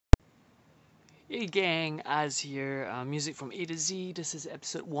Hey gang, Az here. Music from A to Z. This is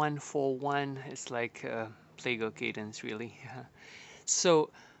episode 141. It's like Playgirl cadence, really. So,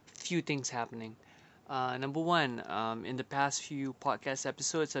 few things happening. Number one, in the past few podcast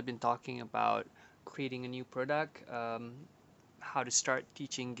episodes, I've been talking about creating a new product, how to start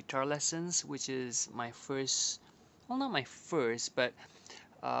teaching guitar lessons, which is my first, well, not my first, but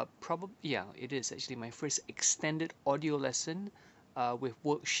probably, yeah, it is actually my first extended audio lesson with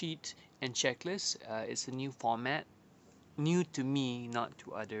worksheet and checklist. It's a new format, new to me, not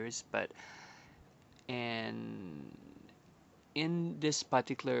to others, but and in this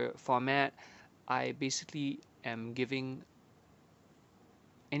particular format, I basically am giving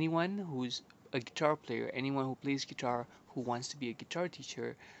anyone who's a guitar player, anyone who plays guitar, who wants to be a guitar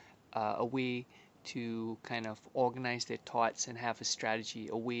teacher, a way to kind of organize their thoughts and have a strategy,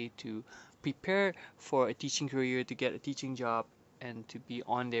 a way to prepare for a teaching career, to get a teaching job, and to be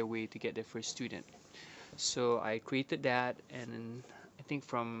on their way to get their first student. So I created that, and I think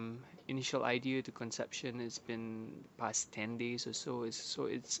from initial idea to conception, it's been past 10 days or so.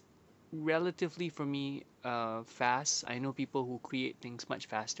 It's relatively for me fast. I know people who create things much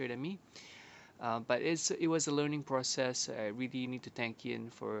faster than me, but it was a learning process. I really need to thank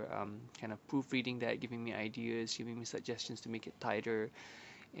Ian for kind of proofreading that, giving me ideas, giving me suggestions to make it tighter,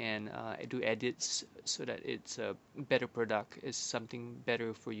 and I do edits so that it's a better product. It's something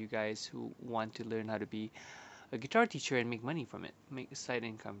better for you guys who want to learn how to be a guitar teacher and make money from it, make a side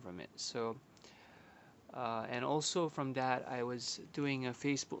income from it. So and also from that, I was doing a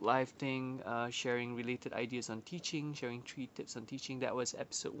Facebook Live thing, sharing related ideas on teaching, sharing 3 tips on teaching. That was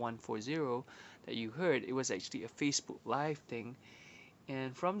episode 140 that you heard. It was actually a Facebook Live thing.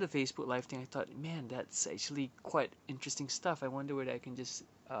 And from the Facebook Live thing, I thought, man, that's actually quite interesting stuff. I wonder whether I can just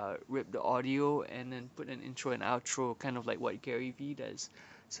rip the audio and then put an intro and outro, kind of like what Gary Vee does.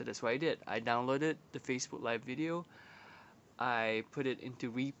 So that's what I did. I downloaded the Facebook Live video. I put it into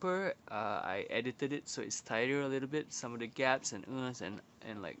Reaper. I edited it so it's tighter a little bit. Some of the gaps and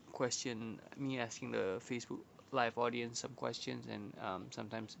and like question me asking the Facebook live audience some questions, and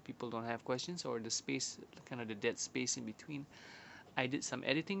sometimes people don't have questions or the space, kind of the dead space in between. I did some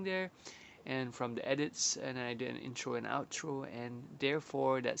editing there, and from the edits, and I did an intro and outro, and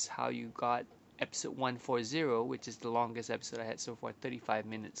therefore that's how you got episode 140, which is the longest episode I had so far, 35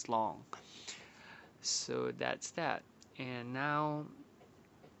 minutes long. So that's that. And now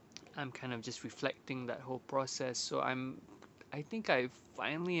I'm kind of just reflecting that whole process. So I think I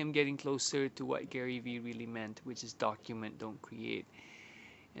finally am getting closer to what Gary Vee really meant, which is document, don't create.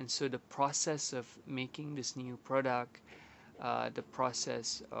 And so the process of making this new product, the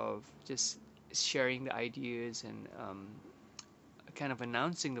process of just sharing the ideas and kind of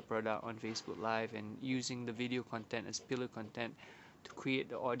announcing the product on Facebook Live and using the video content as pillar content to create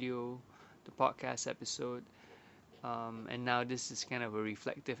the audio, the podcast episode. And now this is kind of a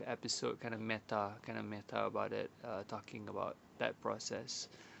reflective episode, kind of meta about it, talking about that process.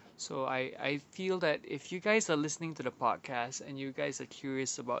 So I feel that if you guys are listening to the podcast and you guys are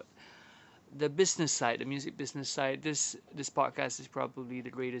curious about the business side, the music business side, this podcast is probably the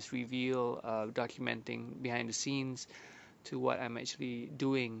greatest reveal, documenting behind the scenes to what I'm actually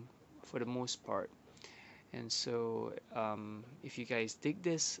doing for the most part. And so, if you guys dig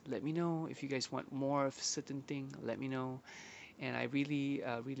this, let me know. If you guys want more of a certain thing, let me know. And I really,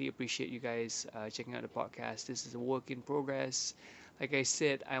 really appreciate you guys checking out the podcast. This is a work in progress. Like I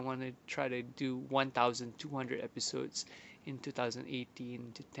said, I want to try to do 1,200 episodes in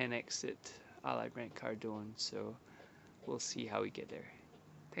 2018 to 10x it, a la Grant Cardone. So we'll see how we get there.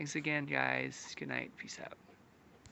 Thanks again, guys. Good night. Peace out.